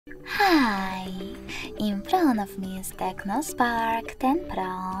Hi! In front of me is TECNO Spark 10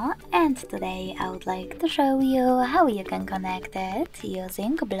 Pro, and today I would like to show you how you can connect it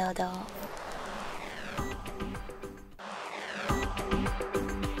using Bluetooth.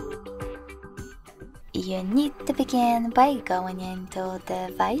 You need to begin by going into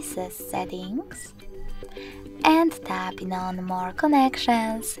Devices Settings and tapping on More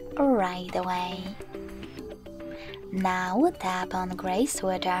Connections right away. Now tap on gray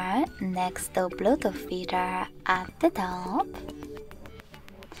switcher next to Bluetooth feature at the top,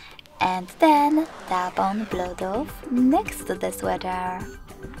 and then tap on Bluetooth next to the switcher.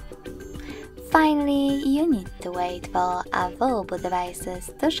 Finally, you need to wait for available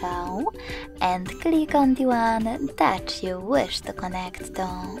devices to show and click on the one that you wish to connect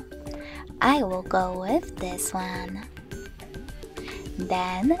to. I will go with this one.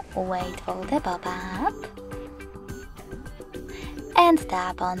 Then wait for the pop-up and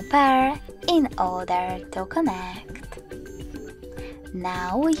tap on Pair in order to connect.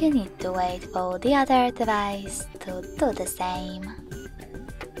 Now you need to wait for the other device to do the same.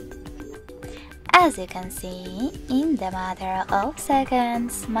 As you can see, in the matter of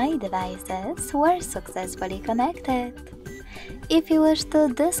seconds, my devices were successfully connected. If you wish to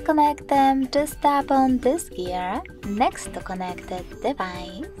disconnect them, just tap on this gear next to connected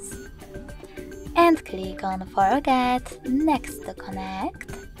device and click on Forget next to Connect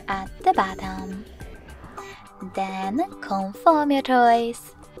at the bottom. Then confirm your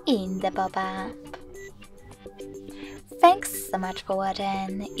choice in the pop-up. Thanks so much for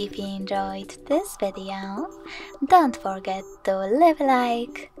watching. If you enjoyed this video, don't forget to leave a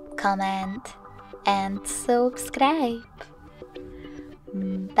like, comment and subscribe.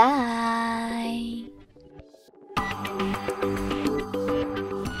 Bye!